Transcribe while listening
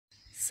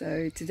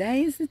So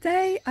today is the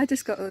day. I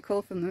just got a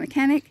call from the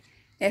mechanic.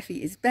 Effy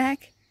is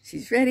back,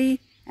 she's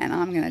ready, and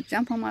I'm going to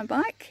jump on my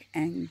bike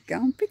and go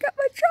and pick up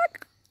my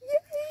truck.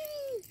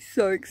 Yay!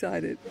 So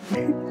excited.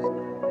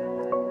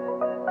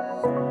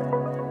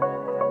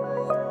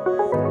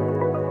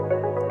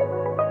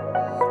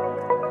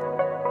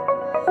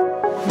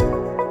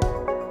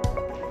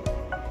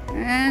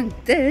 And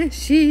there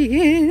she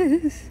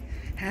is.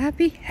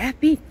 Happy,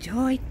 happy,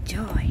 joy,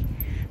 joy.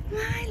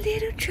 My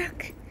little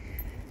truck.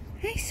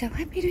 He's so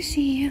happy to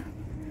see you.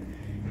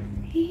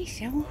 He's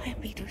so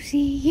happy to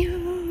see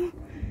you.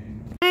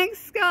 Thanks,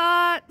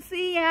 Scott.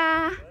 See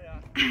ya.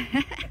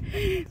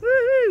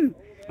 Woohoo!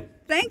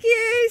 Thank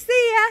you.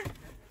 See ya.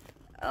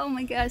 Oh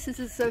my gosh, this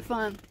is so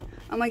fun.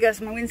 Oh my gosh,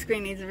 my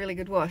windscreen needs a really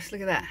good wash. Look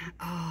at that.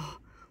 Oh,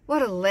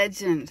 what a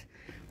legend.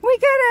 We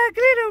got a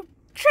little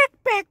truck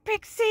back,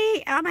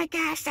 Pixie. Oh my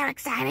gosh, so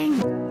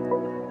exciting.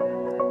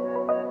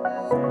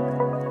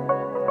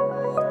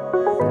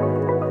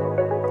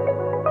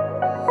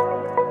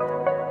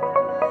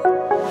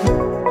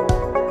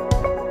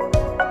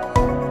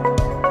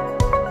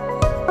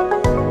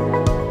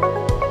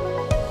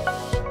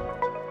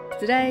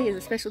 Today is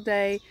a special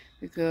day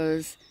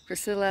because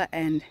Priscilla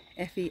and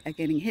Effy are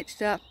getting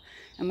hitched up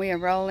and we are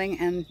rolling,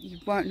 and you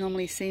won't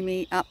normally see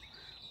me up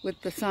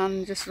with the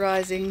sun just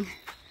rising.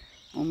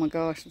 Oh my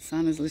gosh, the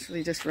sun is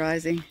literally just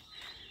rising.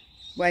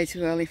 Way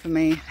too early for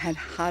me. Had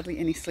hardly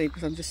any sleep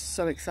because I'm just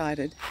so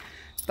excited.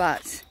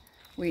 But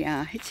we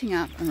are hitching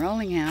up and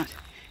rolling out,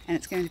 and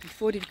it's going to be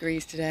 40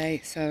 degrees today,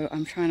 so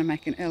I'm trying to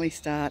make an early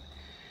start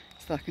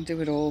so I can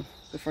do it all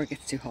before it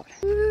gets too hot.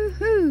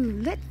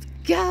 Woohoo! Let's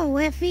go,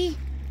 Effy!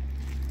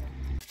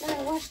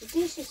 Gotta wash the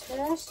dishes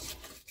first.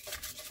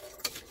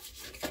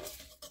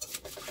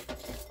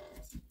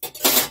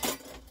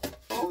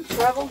 Oh,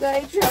 travel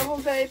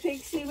day,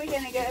 Pixie. We're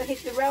gonna go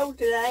hit the road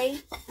today.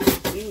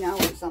 You know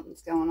when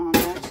something's going on,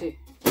 don't you?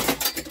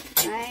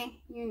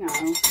 Hey, you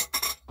know.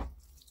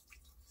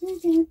 We're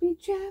gonna be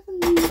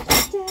traveling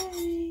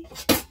today.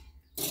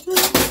 I'm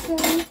so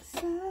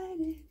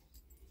excited.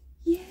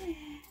 Yeah.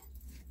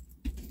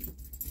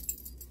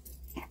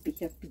 Happy,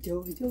 happy,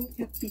 joy, joy,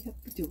 happy,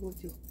 happy, joy,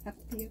 joy,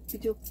 happy, happy,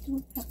 joy,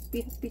 joy,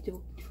 happy, happy,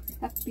 joy,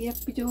 happy,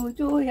 happy, joy,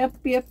 joy,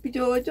 happy, happy,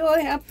 joy,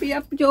 joy, happy,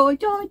 happy, joy,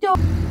 joy, joy.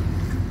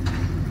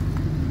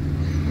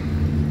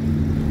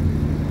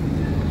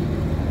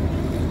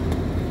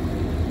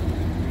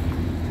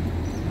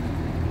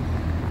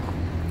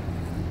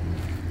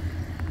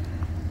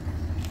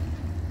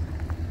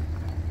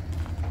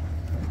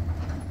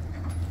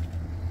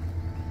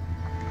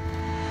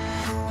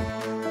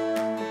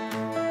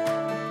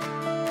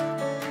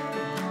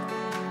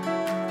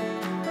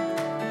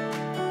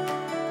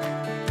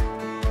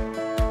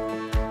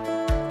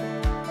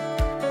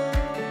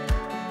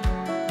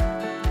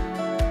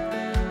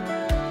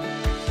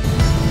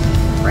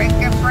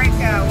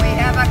 Breaker, we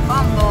have a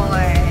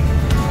convoy.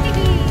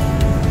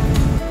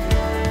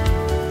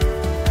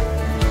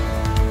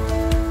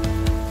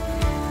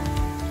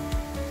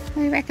 What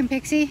do you reckon,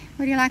 Pixie?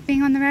 Would you like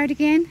being on the road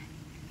again?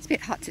 It's a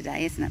bit hot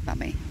today, isn't it,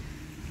 Bubby?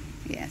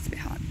 Yeah, it's a bit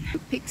hot.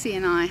 Pixie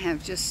and I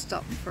have just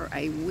stopped for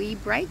a wee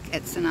break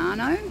at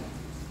Sonano.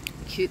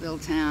 Cute little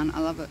town. I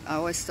love it. I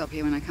always stop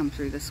here when I come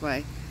through this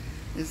way.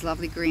 There's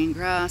lovely green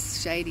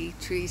grass, shady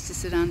trees to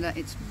sit under.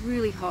 It's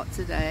really hot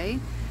today.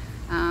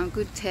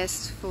 Good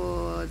test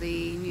for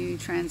the new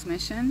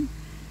transmission,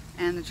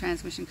 and the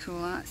transmission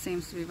cooler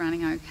seems to be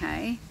running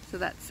okay, so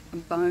that's a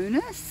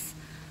bonus.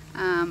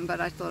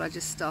 But I thought I'd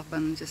just stop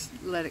and just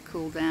let it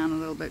cool down a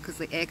little bit, because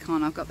the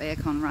aircon, I've got the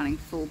aircon running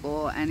full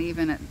bore, and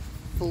even at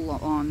full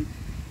on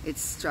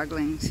it's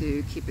struggling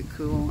to keep it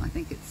cool. I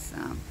think it's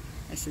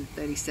I said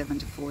 37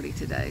 to 40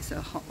 today, so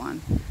a hot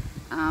one.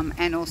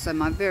 And also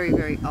my very,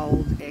 very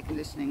old air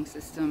conditioning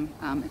system,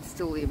 it's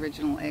still the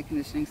original air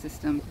conditioning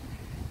system.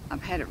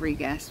 I've had it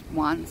regassed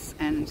once,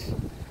 and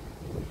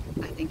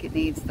I think it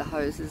needs the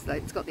hoses.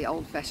 It's got the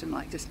old-fashioned,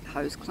 like, just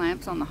hose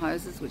clamps on the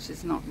hoses, which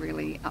is not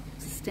really up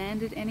to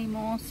standard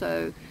anymore.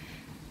 So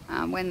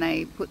when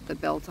they put the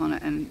belt on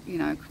it and, you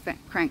know,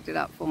 cranked it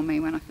up for me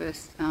when I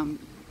first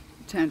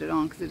turned it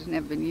on, because it had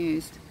never been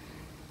used,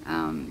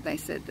 they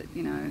said that,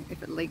 you know,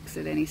 if it leaks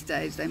at any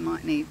stage, they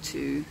might need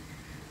to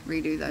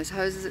redo those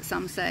hoses at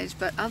some stage.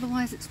 But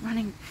otherwise, it's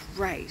running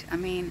great. I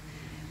mean,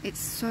 it's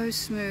so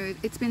smooth.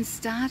 It's been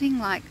starting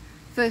like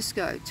first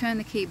go, turn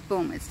the key,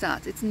 boom, it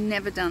starts. It's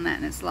never done that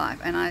in its life,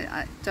 and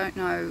I don't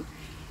know.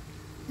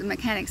 The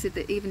mechanic said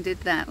that even did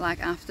that, like,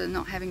 after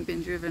not having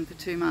been driven for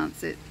 2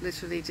 months, it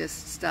literally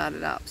just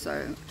started up.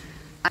 So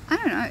I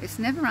don't know, it's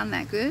never run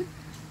that good.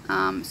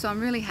 So I'm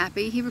really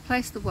happy. He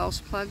replaced the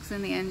Welsh plugs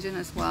in the engine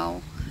as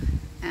well,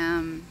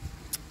 and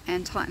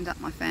tightened up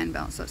my fan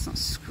belt so it's not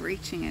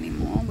screeching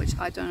anymore, which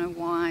I don't know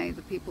why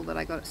the people that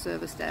I got it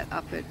serviced at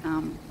up at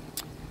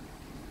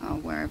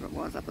wherever it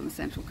was, up on the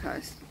Central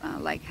Coast,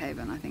 Lake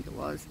Haven I think it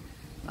was,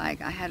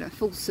 like, I had a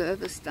full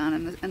service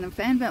done, and the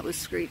fan belt was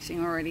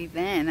screeching already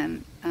then,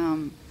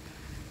 and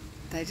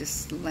they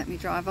just let me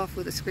drive off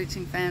with a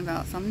screeching fan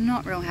belt, so I'm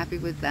not real happy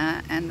with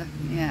that. And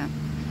yeah,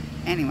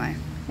 anyway,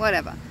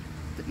 whatever.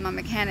 my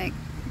mechanic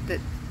that,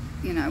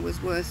 you know,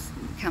 was worth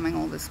coming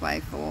all this way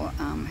for.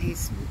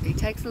 He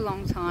takes a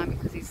long time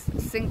because he's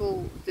a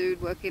single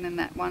dude working in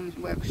that one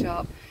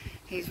workshop.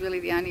 He's really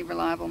the only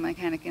reliable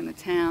mechanic in the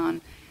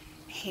town.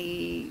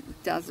 He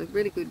does a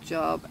really good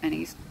job, and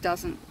he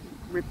doesn't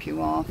rip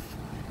you off.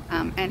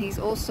 And he's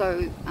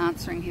also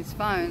answering his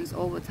phones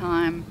all the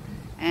time.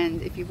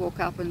 And if you walk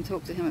up and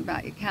talk to him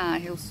about your car,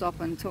 he'll stop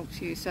and talk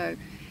to you. So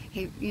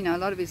he, you know, a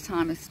lot of his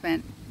time is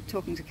spent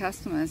talking to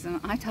customers. And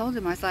I told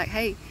him, I was like,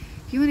 hey,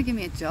 if you want to give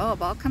me a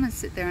job, I'll come and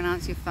sit there and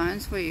answer your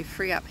phones for you,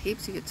 free up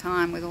heaps of your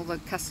time with all the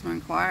customer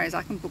inquiries.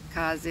 I can book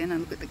cars in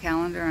and look at the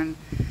calendar and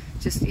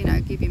just, you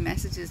know, give you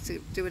messages to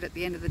do it at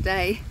the end of the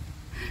day.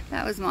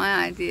 That was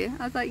my idea.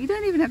 I was like, you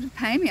don't even have to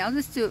pay me, I'll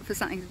just do it for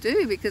something to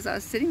do, because I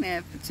was sitting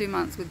there for 2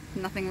 months with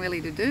nothing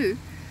really to do.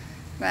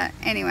 But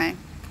anyway,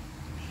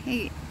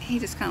 he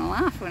just kind of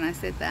laughed when I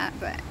said that,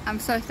 but I'm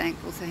so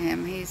thankful to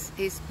him. He's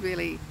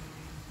really,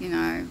 you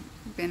know,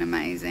 been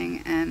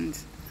amazing. And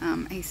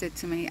he said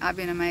to me, I've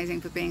been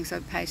amazing for being so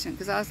patient,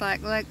 because I was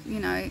like, you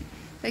know,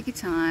 take your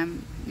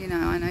time, you know,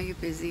 I know you're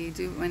busy,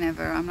 do it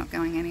whenever, I'm not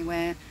going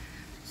anywhere.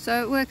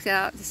 So it works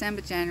out,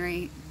 December,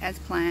 January, as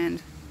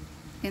planned,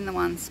 in the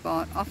one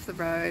spot, off the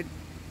road.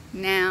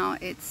 Now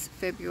it's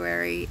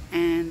February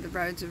and the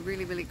roads are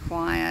really, really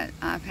quiet.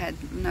 I've had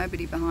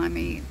nobody behind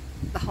me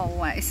the whole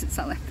way since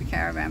I left the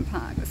caravan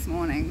park this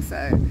morning.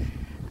 So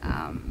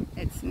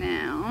it's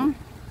now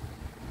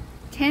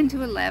 10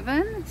 to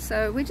 11,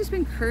 so we've just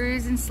been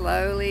cruising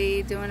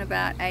slowly, doing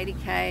about 80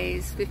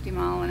 k's, 50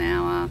 mile an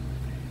hour.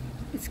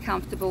 It's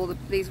comfortable.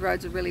 These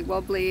roads are really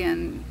wobbly,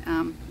 and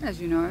as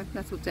you know,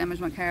 that's what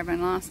damaged my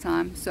caravan last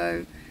time,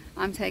 so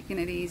I'm taking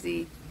it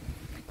easy.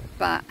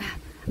 But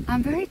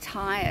I'm very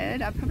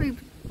tired. I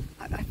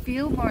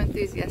feel more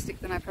enthusiastic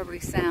than I probably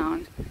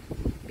sound,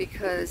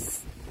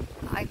 because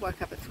I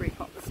woke up at 3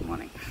 o'clock this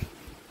morning.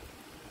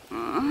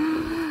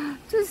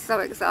 Just so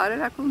excited.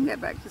 I couldn't get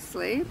back to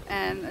sleep,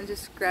 and I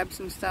just grabbed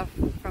some stuff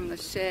from the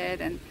shed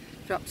and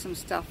dropped some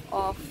stuff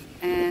off,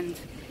 and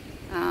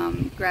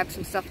grabbed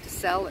some stuff to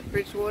sell at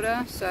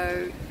Bridgewater.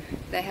 So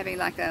they're having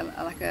like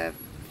a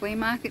flea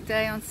market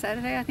day on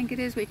Saturday, I think it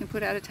is, where you can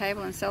put out a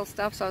table and sell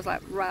stuff. So I was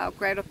like, wow,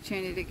 great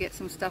opportunity to get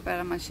some stuff out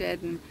of my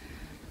shed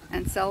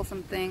and sell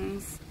some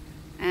things.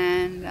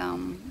 And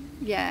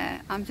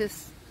yeah, I'm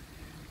just,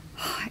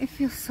 it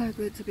feels so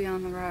good to be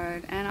on the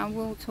road. And I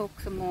will talk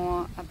some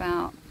more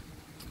about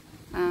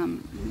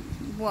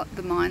what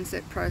the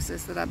mindset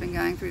process that I've been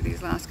going through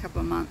these last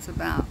couple of months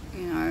about,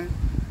 you know,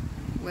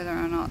 whether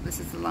or not this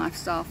is the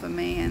lifestyle for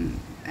me,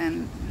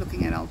 and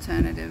looking at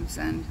alternatives,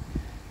 and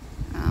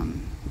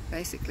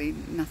basically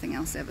nothing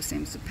else ever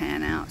seems to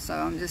pan out. So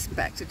I'm just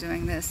back to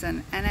doing this,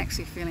 and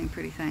actually feeling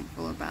pretty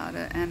thankful about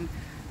it, and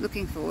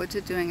looking forward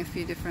to doing a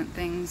few different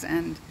things,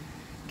 and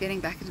getting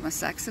back into my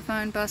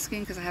saxophone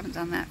busking, because I haven't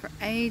done that for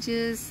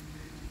ages.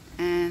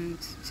 And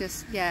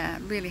just, yeah,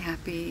 really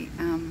happy,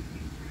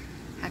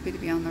 happy to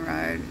be on the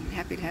road,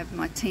 happy to have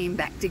my team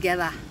back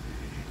together.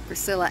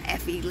 Priscilla,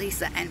 Effy,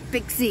 Lisa and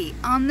Pixie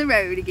on the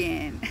road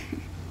again.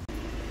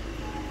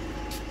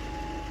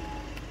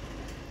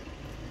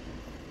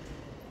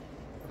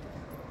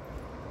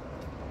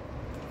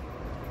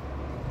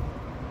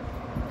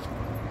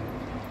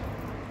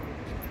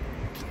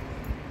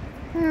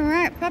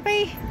 Alright,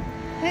 puppy,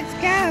 let's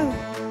go.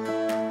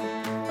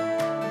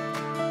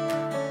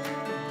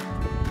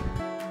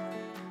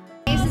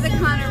 These are the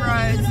kind of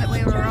roads that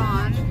we were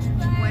on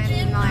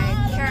when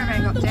my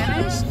caravan got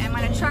damaged, and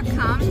when a truck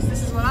comes,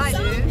 this is what I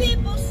do: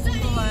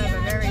 pull over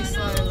very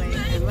slowly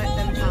and let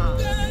them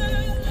pass.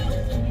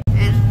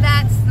 And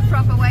that's the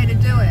proper way to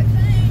do it,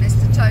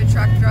 Mr. Tow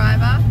Truck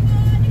Driver.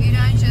 You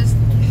don't just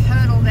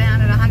hurtle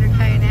down at 100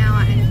 k an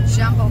hour and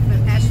jump off the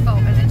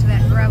asphalt and into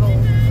that gravel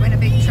when a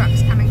big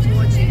truck's coming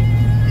towards you.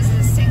 This is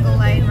a single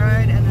lane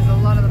road, and there's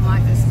a lot of them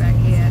like this back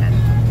here, and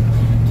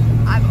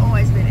I've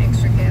always been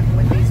extra careful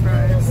with these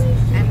roads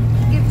and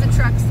give the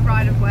trucks the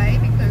right of way,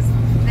 because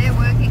they're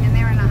working and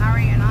they're in a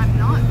hurry and I'm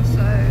not.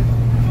 So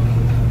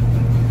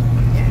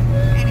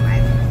yeah,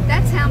 anyway,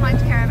 that's how my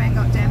caravan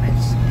got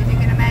damaged. If you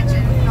can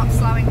imagine not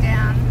slowing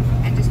down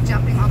and just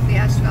jumping off the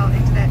asphalt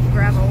into that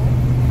gravel,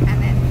 and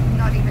then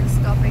not even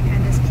stopping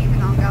and just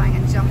keeping on going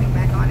and jumping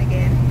back on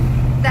again,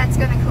 that's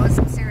going to cause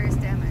some serious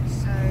damage.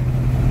 So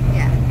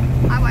yeah,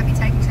 I won't be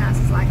taking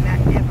chances like that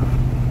ever.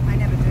 I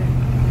never do.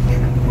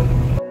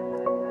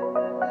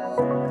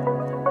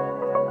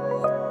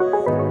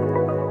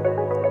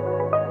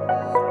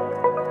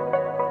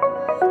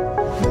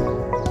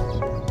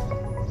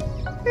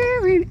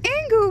 We're in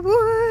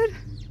Inglewood.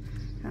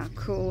 How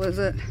cool is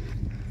it?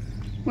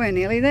 We're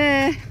nearly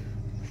there.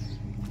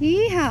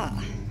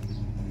 Yeehaw!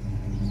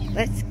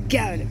 Let's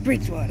go to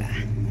Bridgewater.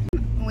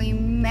 We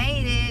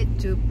made it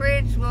to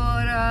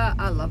Bridgewater.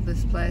 I love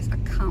this place. I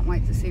can't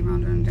wait to see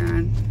Rhonda and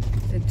Darren.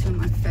 They're two of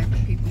my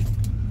favourite people.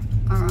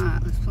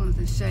 Alright, let's pull into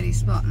this shady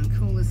spot and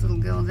cool this little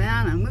girl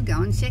down, and we'll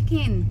go and check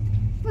in.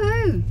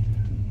 Woohoo!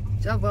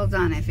 Job well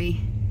done,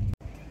 Effy.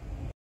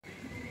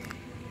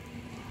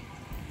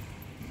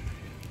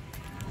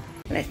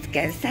 Let's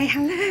go say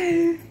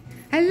hello.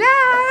 Hello.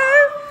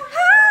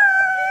 Hi.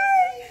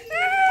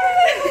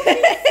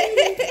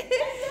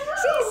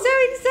 She's so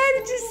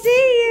excited to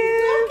see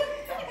you.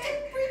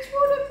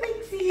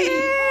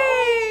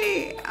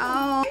 Hey.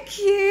 Oh,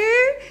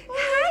 cute.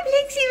 Hi,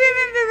 Pixie.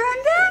 Remember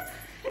Rhonda?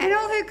 And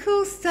all her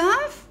cool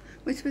stuff,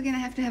 which we're going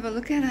to have a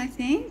look at, I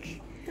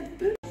think.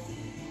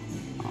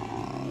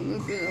 Oh,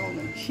 look at all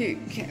the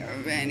cute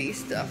caravan-y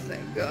stuff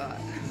they've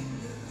got.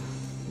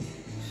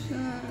 So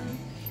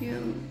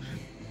cute.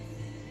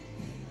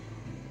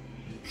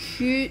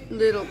 Cute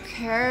little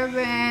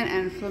caravan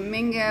and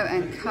flamingo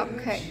and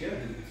cupcake.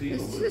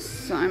 There's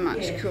just so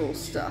much cool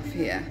stuff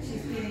here.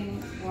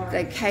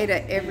 They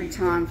cater every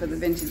time for the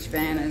vintage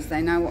vanners.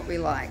 They know what we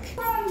like.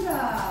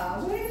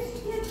 Rhonda, where did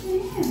you get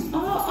them?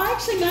 Oh, I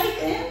actually made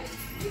them.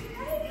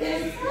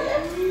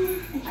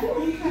 I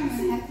think I'm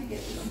going to have to get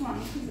this one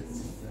because it's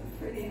just so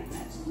pretty and it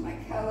matches my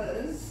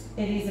colours.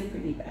 It is a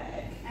pretty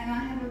bag. And I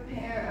have a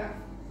pair of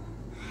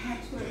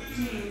patchwork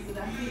jeans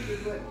that I think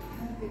would work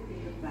perfectly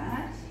with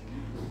that.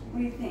 What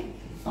do you think?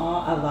 Oh,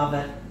 I love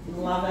it.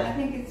 Love I it.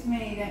 think it's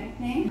me, don't you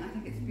think? I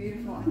think it's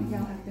beautiful. I think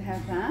I'll have to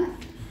have that.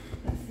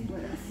 Let's see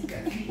what else you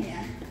got in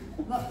here.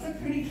 Lots of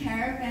pretty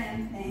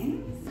caravan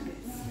things.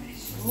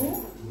 It's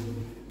special.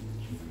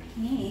 It's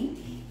pink.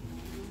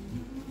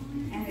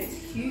 And it's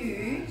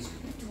huge.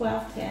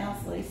 12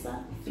 towels,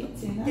 Lisa.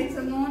 Fits in that. It's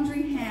a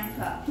laundry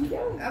hamper.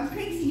 Yeah.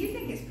 Pixie, you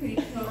think it's pretty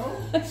cool?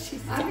 I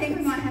think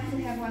we might have to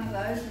have one of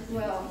those as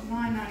well.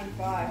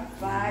 $9.95.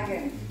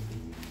 Bargain.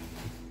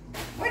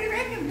 What do you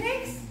reckon,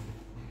 Pix?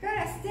 Got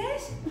our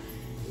stash?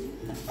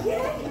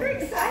 Yeah, you're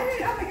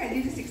excited. Oh my God,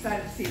 you're just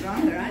excited to see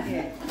Rhonda, aren't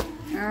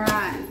you? All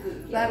right,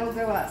 that'll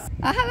do us.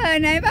 Oh, hello,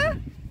 neighbour.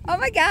 Oh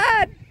my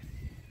God.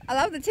 I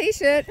love the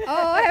t-shirt.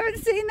 Oh, I haven't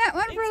seen that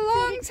one for a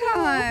long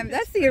time.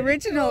 That's the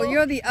original.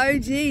 You're the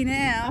OG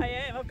now. I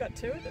am. I've got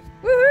two of them.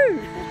 Woohoo!